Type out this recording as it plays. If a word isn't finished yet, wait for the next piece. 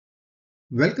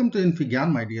Welcome to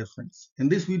Infigyan, my dear friends. In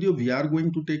this video, we are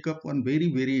going to take up one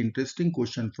very interesting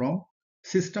question from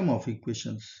system of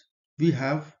equations. We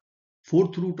have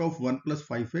fourth root of 1 plus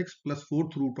 5x plus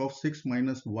fourth root of 6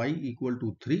 minus y equal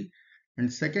to 3,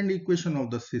 and second equation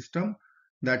of the system,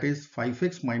 that is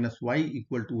 5x minus y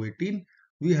equal to 18.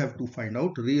 We have to find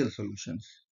out real solutions.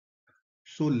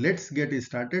 So let's get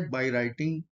started by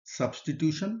writing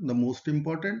substitution, the most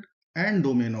important, and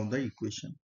domain of the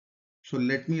equation. So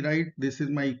let me write, this is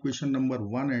my equation number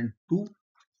 1 and 2,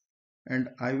 and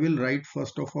I will write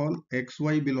first of all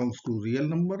xy belongs to real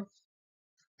number,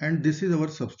 and this is our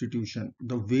substitution.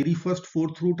 The very first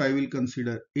fourth root I will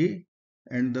consider a,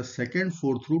 and the second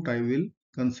fourth root I will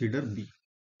consider b.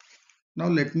 Now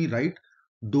let me write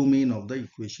domain of the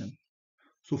equation.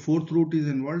 So fourth root is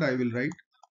involved. I will write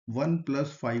 1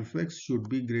 plus 5x should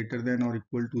be greater than or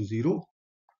equal to 0.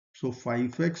 So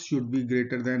 5x should be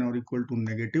greater than or equal to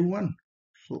negative 1.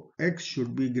 So x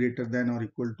should be greater than or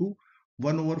equal to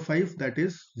 1 over 5, that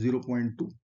is 0.2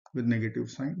 with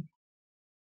negative sign.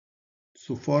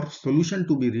 So for solution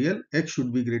to be real, x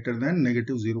should be greater than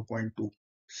negative 0.2.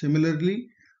 Similarly,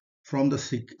 from the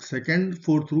second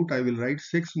fourth root, I will write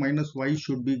 6 minus y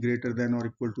should be greater than or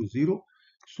equal to 0.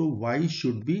 So y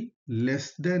should be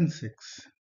less than 6.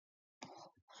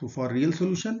 So for real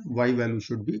solution, y value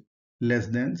should be less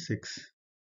than 6.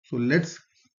 So let's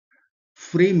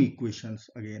frame equations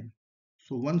again.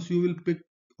 So once you will pick,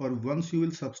 or once you will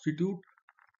substitute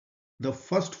the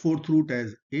first fourth root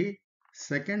as a,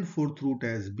 second fourth root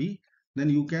as b, then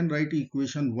you can write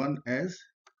equation 1 as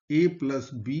a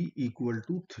plus b equal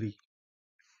to 3.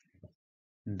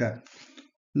 Done.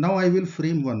 Now I will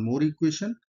frame one more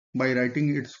equation by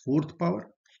writing its fourth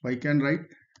power. So I can write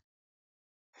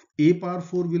a power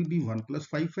 4 will be 1 plus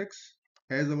 5x,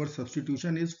 as our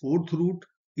substitution is fourth root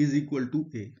is equal to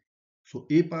a. So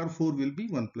a power 4 will be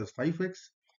 1 plus 5x.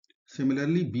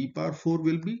 Similarly, b power 4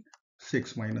 will be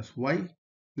 6 minus y.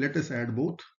 Let us add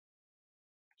both.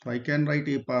 So I can write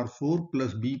a power 4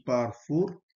 plus b power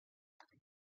 4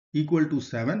 equal to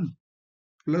 7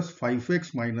 plus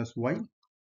 5x minus y.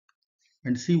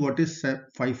 And see what is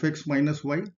 5x minus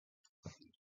y?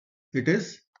 It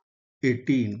is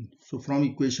 18. So from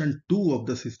equation 2 of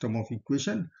the system of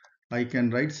equation, I can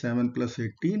write 7 plus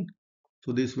 18.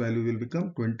 So this value will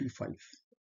become 25.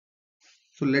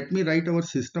 So let me write our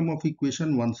system of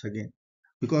equation once again,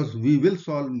 because we will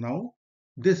solve now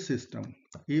this system.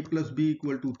 A plus b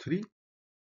equal to 3,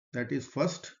 that is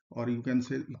first, or you can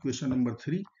say equation number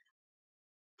 3.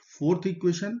 Fourth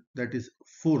equation, that is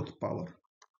fourth power.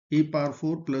 A power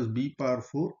 4 plus b power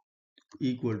 4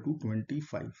 equal to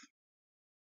 25.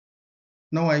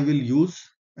 Now I will use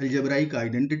algebraic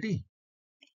identity.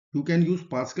 You can use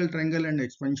Pascal triangle and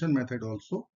expansion method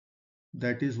also.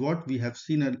 That is what we have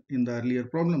seen in the earlier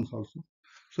problems also.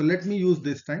 So let me use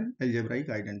this time algebraic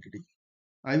identity.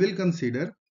 I will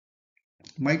consider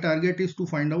my target is to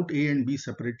find out a and b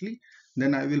separately.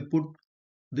 Then I will put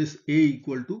this a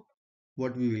equal to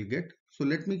what we will get. So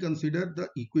let me consider the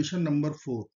equation number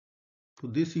 4. So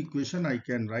this equation I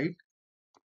can write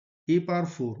a power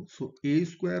 4. So a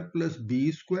square plus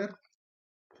b square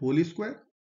whole square.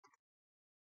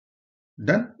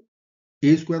 Done.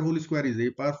 A square whole square is a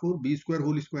power 4, b square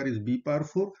whole square is b power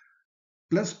 4,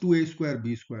 plus 2a square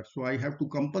b square. So I have to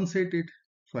compensate it.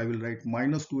 So I will write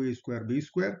minus 2a square b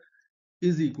square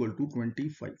is equal to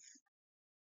 25.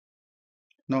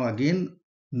 Now again,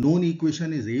 known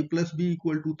equation is a plus b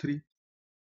equal to 3.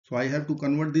 So I have to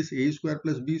convert this a square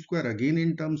plus b square again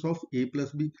in terms of a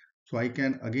plus b. So I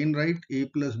can again write a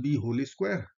plus b whole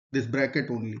square, this bracket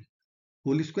only,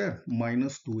 whole square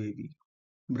minus 2ab.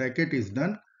 Bracket is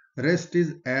done. Rest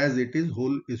is as it is,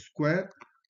 whole square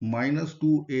minus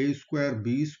 2a square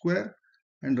b square,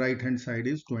 and right hand side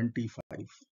is 25.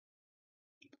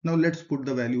 Now let's put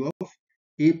the value of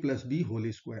a plus b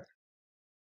whole square.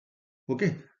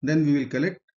 Okay, then we will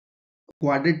collect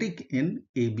quadratic in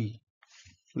AB.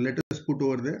 So let us put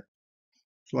over there.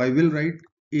 So I will write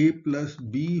a plus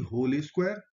b whole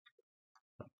square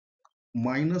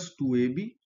minus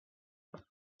 2ab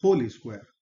whole square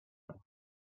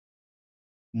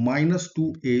minus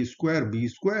 2a square b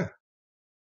square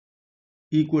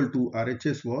equal to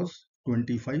RHS was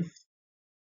 25.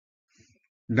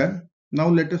 Done. Now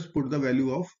let us put the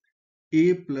value of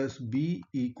a plus b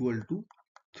equal to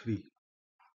 3.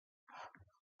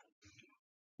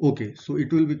 Okay, so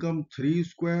it will become 3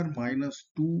 square minus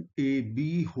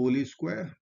 2ab whole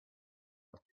square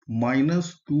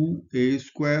minus 2a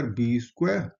square b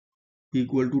square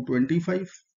equal to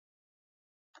 25.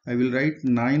 I will write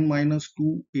 9 minus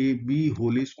 2ab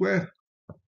whole square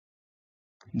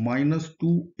minus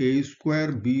 2a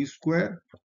square b square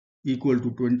equal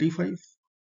to 25.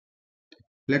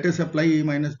 Let us apply a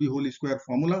minus b whole square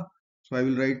formula. So I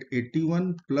will write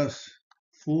 81 plus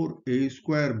 4a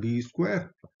square b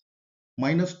square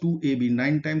minus 2ab.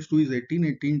 9 times 2 is 18.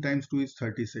 18 times 2 is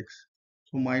 36.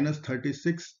 So minus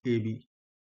 36ab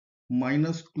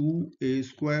minus 2a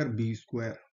square b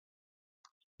square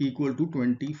equal to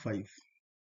 25.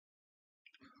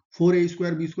 4a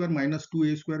square b square minus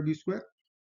 2a square b square,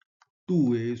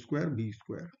 2a square b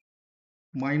square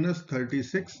minus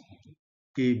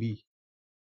 36ab.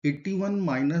 81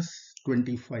 minus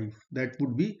 25, that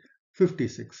would be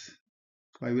 56.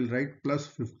 So I will write plus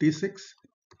 56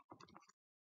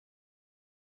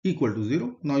 equal to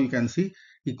 0. Now you can see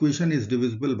equation is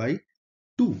divisible by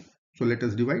 2. So let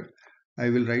us divide. I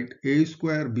will write a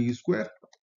square b square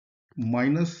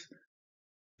minus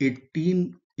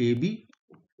 18ab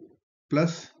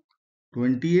plus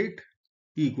 28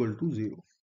 equal to 0.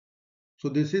 So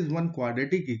this is one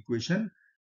quadratic equation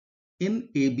in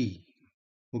AB.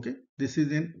 Okay, this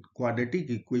is a quadratic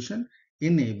equation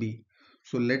in AB.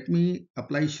 So let me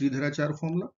apply Sridharacharya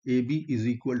formula. AB is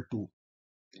equal to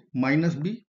minus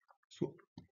B. So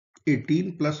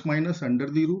 18 plus minus under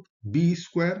the root B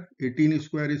square. 18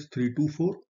 square is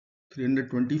 324,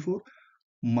 324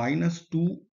 minus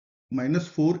 2 minus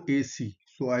 4AC.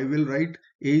 So I will write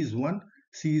A is 1,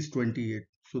 C is 28.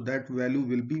 So that value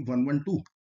will be 112.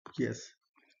 Yes,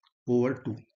 over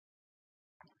 2.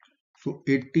 So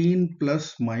 18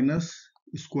 plus minus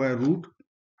square root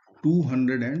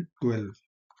 212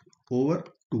 over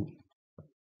 2.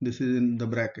 This is in the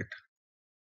bracket.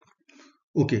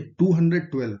 Okay,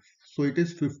 212. So it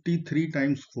is 53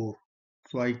 times 4.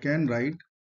 So I can write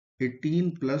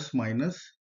 18 plus minus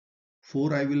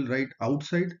 4. I will write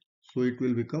outside. So it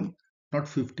will become not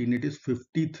 15. It is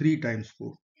 53 times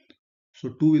 4. So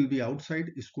 2 will be outside.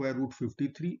 Square root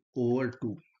 53 over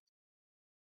 2.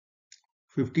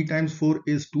 50 times 4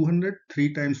 is 200.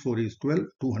 3 times 4 is 12.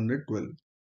 212.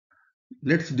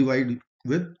 Let's divide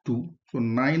with 2. So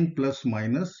 9 plus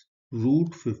minus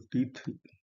root 53.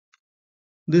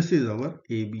 This is our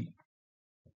AB.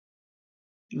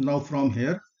 Now from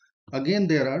here, again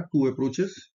there are two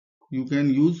approaches. You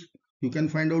can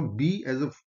find out B as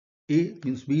a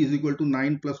means B is equal to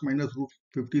 9 plus minus root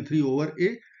 53 over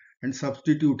A, and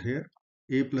substitute here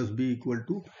A plus B equal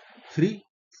to 3.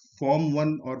 Form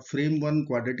 1 or frame 1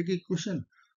 quadratic equation.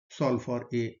 Solve for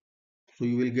A. So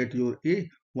you will get your A.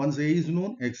 Once A is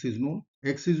known, X is known.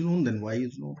 X is known, then Y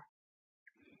is known.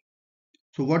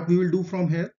 So what we will do from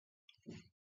here?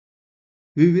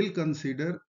 We will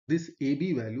consider this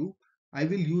AB value. I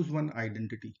will use one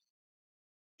identity.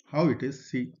 How it is?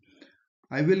 See,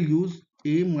 I will use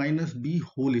A minus B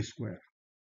whole square.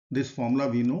 This formula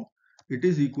we know. It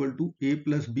is equal to A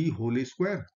plus B whole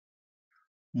square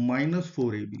minus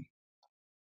 4AB.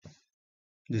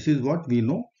 This is what we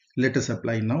know. Let us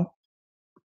apply now.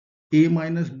 A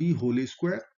minus B whole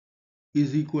square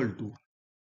is equal to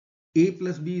A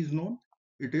plus B is known.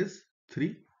 It is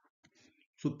 3.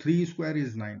 So 3 square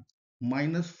is 9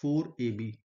 minus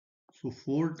 4AB. So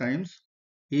 4 times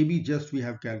AB just we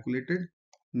have calculated.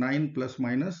 9 plus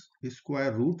minus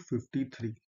square root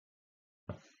 53.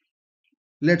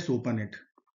 Let's open it.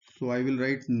 So I will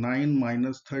write 9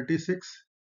 minus 36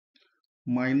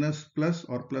 minus plus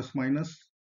or plus minus.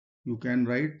 You can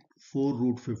write 4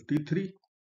 root 53.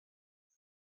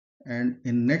 And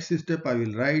in next step I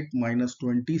will write minus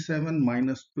 27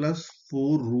 minus plus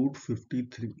 4 root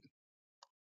 53.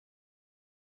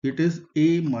 It is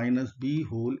A minus B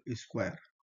whole square.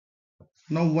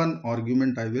 Now one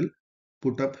argument I will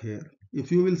put up here.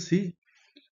 If you will see,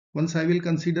 once I will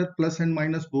consider plus and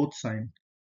minus both sign.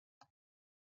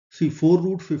 See 4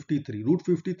 root 53. Root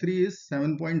 53 is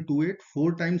 7.28.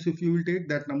 4 times if you will take,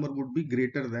 that number would be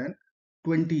greater than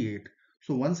 28.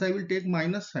 So once I will take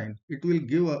minus sign, it will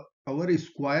give our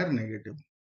square negative.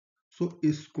 So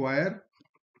square,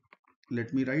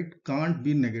 let me write, can't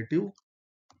be negative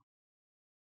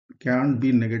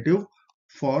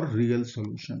for real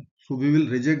solution. So we will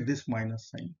reject this minus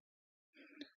sign.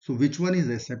 So which one is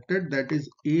accepted? That is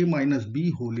A minus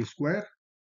B whole square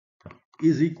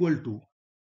is equal to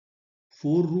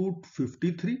 4 root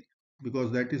 53,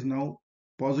 because that is now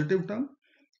positive term,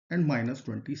 and minus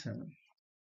 27.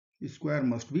 Square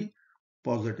must be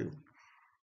positive.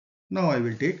 Now I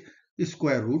will take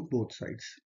square root both sides.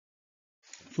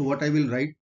 So what I will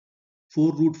write?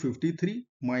 4 root 53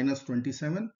 minus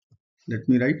 27. Let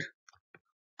me write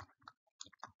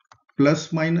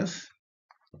plus minus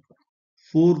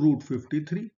 4 root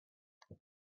 53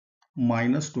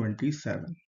 minus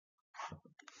 27.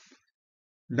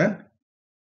 Done.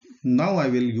 Now I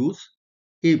will use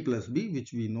a plus b,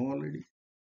 which we know already.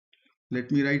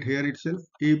 Let me write here itself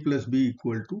a plus b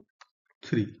equal to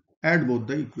 3. Add both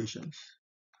the equations.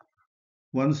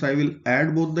 Once I will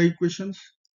add both the equations,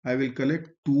 I will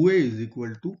collect 2a is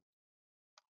equal to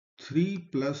 3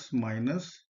 plus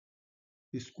minus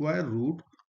square root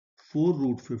 4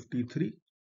 root 53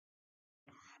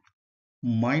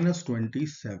 minus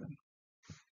 27.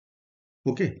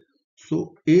 Okay,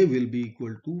 so a will be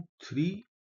equal to 3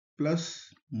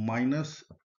 plus minus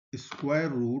square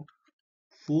root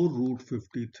 4 root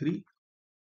 53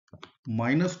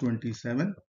 minus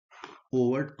 27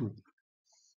 over 2.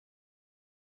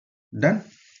 Done.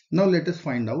 Now let us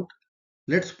find out.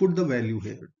 Let's put the value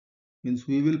here. Means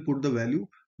we will put the value,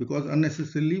 because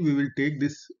unnecessarily we will take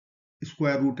this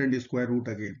square root and square root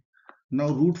again. Now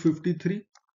root 53,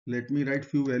 let me write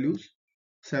few values.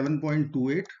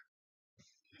 7.28.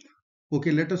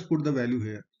 Okay, let us put the value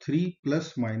here. 3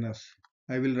 plus minus,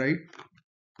 I will write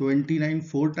 29.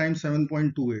 4 times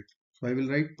 7.28. So I will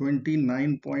write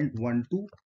 29.12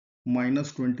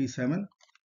 minus 27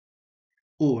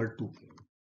 over 2.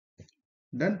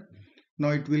 Done. Now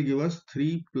it will give us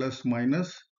 3 plus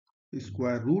minus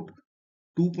square root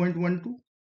 2.12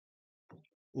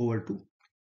 over 2.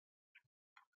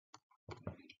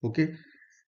 Okay.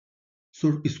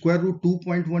 So square root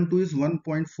 2.12 is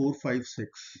 1.456.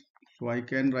 So I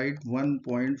can write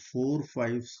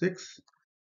 1.456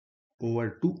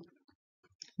 over 2.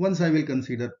 Once I will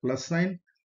consider plus sign,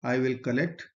 I will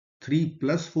collect 3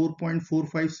 plus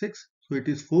 4.456. So it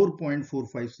is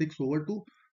 4.456 over 2,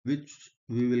 which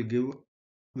we will get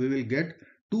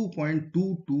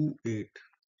 2.228.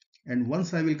 And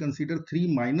once I will consider 3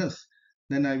 minus,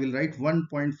 then I will write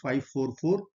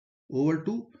 1.544 over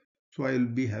 2. So I will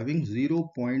be having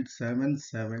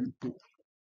 0.772.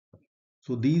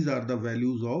 So these are the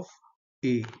values of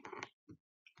A.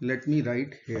 Let me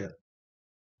write here.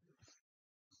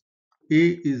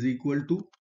 A is equal to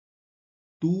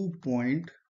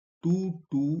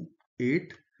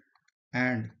 2.228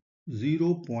 and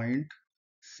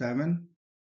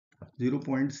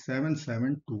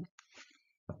 0.772.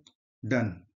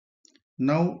 Done.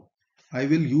 Now I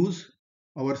will use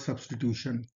our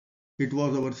substitution. It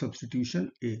was our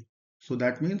substitution A. So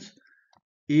that means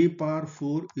a power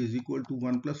 4 is equal to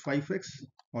 1 plus 5x.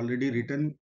 Already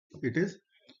written it is.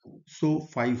 So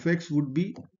 5x would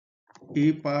be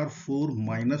a power 4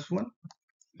 minus 1.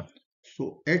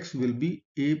 So x will be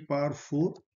a power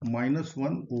 4 minus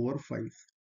 1 over 5.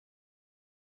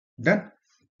 Done.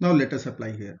 Now let us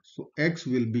apply here. So x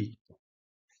will be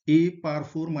a power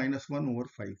 4 minus 1 over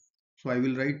 5. So I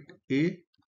will write a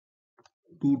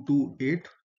 228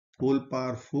 whole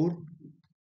power 4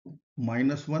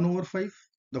 minus 1 over 5,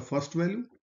 the first value,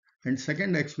 and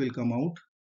second x will come out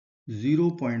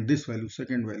 0. This value,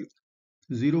 second value,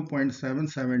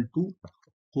 0.772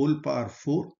 whole power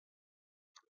 4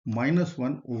 minus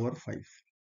 1 over 5.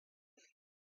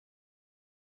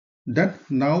 Done.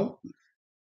 Now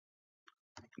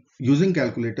using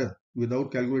calculator,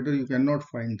 without calculator you cannot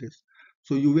find this.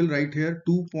 So you will write here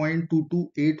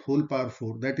 2.228 whole power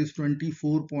 4, that is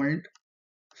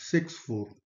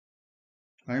 24.64.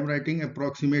 I am writing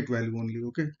approximate value only,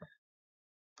 okay.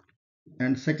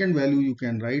 And second value you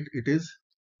can write, it is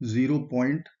 0.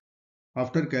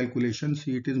 After calculation,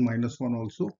 see it is minus 1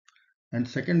 also. And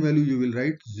second value you will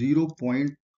write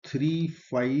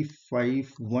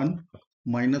 0.3551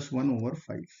 minus 1 over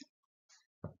 5.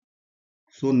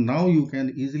 So now you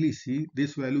can easily see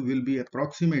this value will be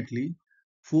approximately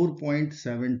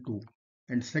 4.72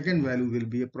 and second value will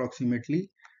be approximately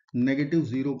negative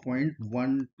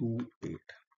 0.128.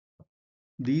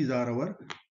 These are our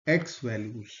x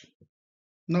values.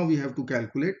 Now we have to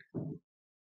calculate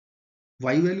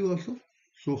y value also.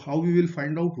 So how we will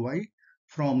find out y?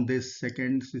 From this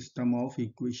second system of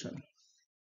equation.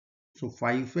 So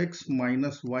 5x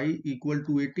minus y equal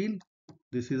to 18.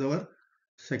 This is our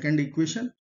second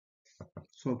equation.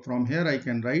 So from here I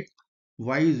can write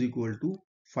y is equal to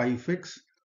 5x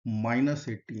minus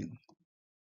 18.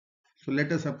 So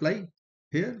let us apply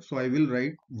here. So I will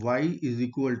write y is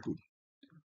equal to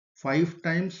 5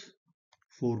 times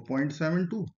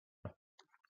 4.72.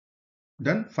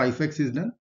 Done. 5x is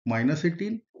done. Minus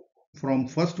 18 from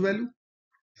first value,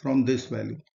 from this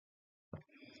value.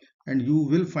 And you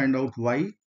will find out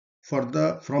y from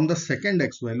the second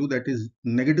x value, that is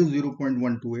negative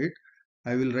 0.128.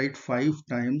 I will write 5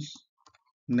 times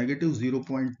negative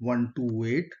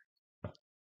 0.128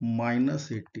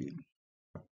 minus 18.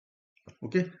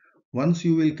 Okay. Once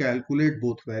you will calculate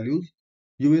both values,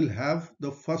 you will have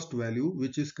the first value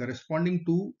which is corresponding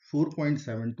to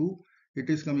 4.72 it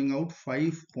is coming out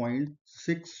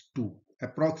 5.62.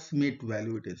 Approximate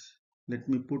value it is. Let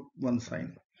me put one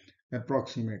sign,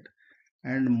 approximate,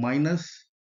 and minus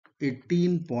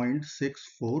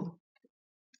 18.64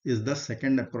 is the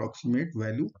second approximate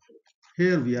value.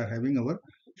 Here we are having our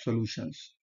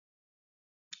solutions.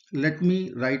 Let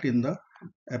me write in the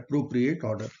appropriate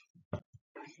order.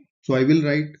 So I will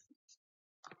write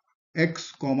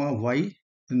x comma y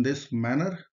in this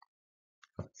manner.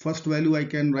 First value I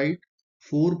can write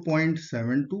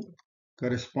 4.72,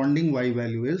 corresponding y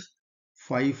value is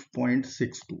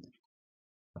 5.62.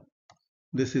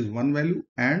 This is one value,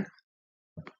 and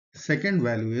second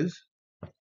value is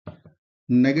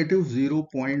negative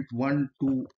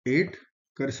 0.128,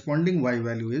 corresponding y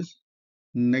value is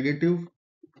negative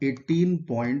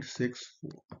 18.64.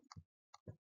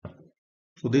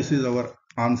 So this is our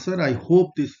answer. I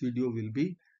hope this video will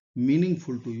be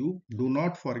meaningful to you. Do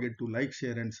not forget to like,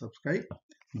 share and subscribe.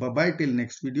 Bye bye till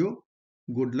next video.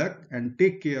 Good luck and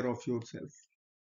take care of yourself.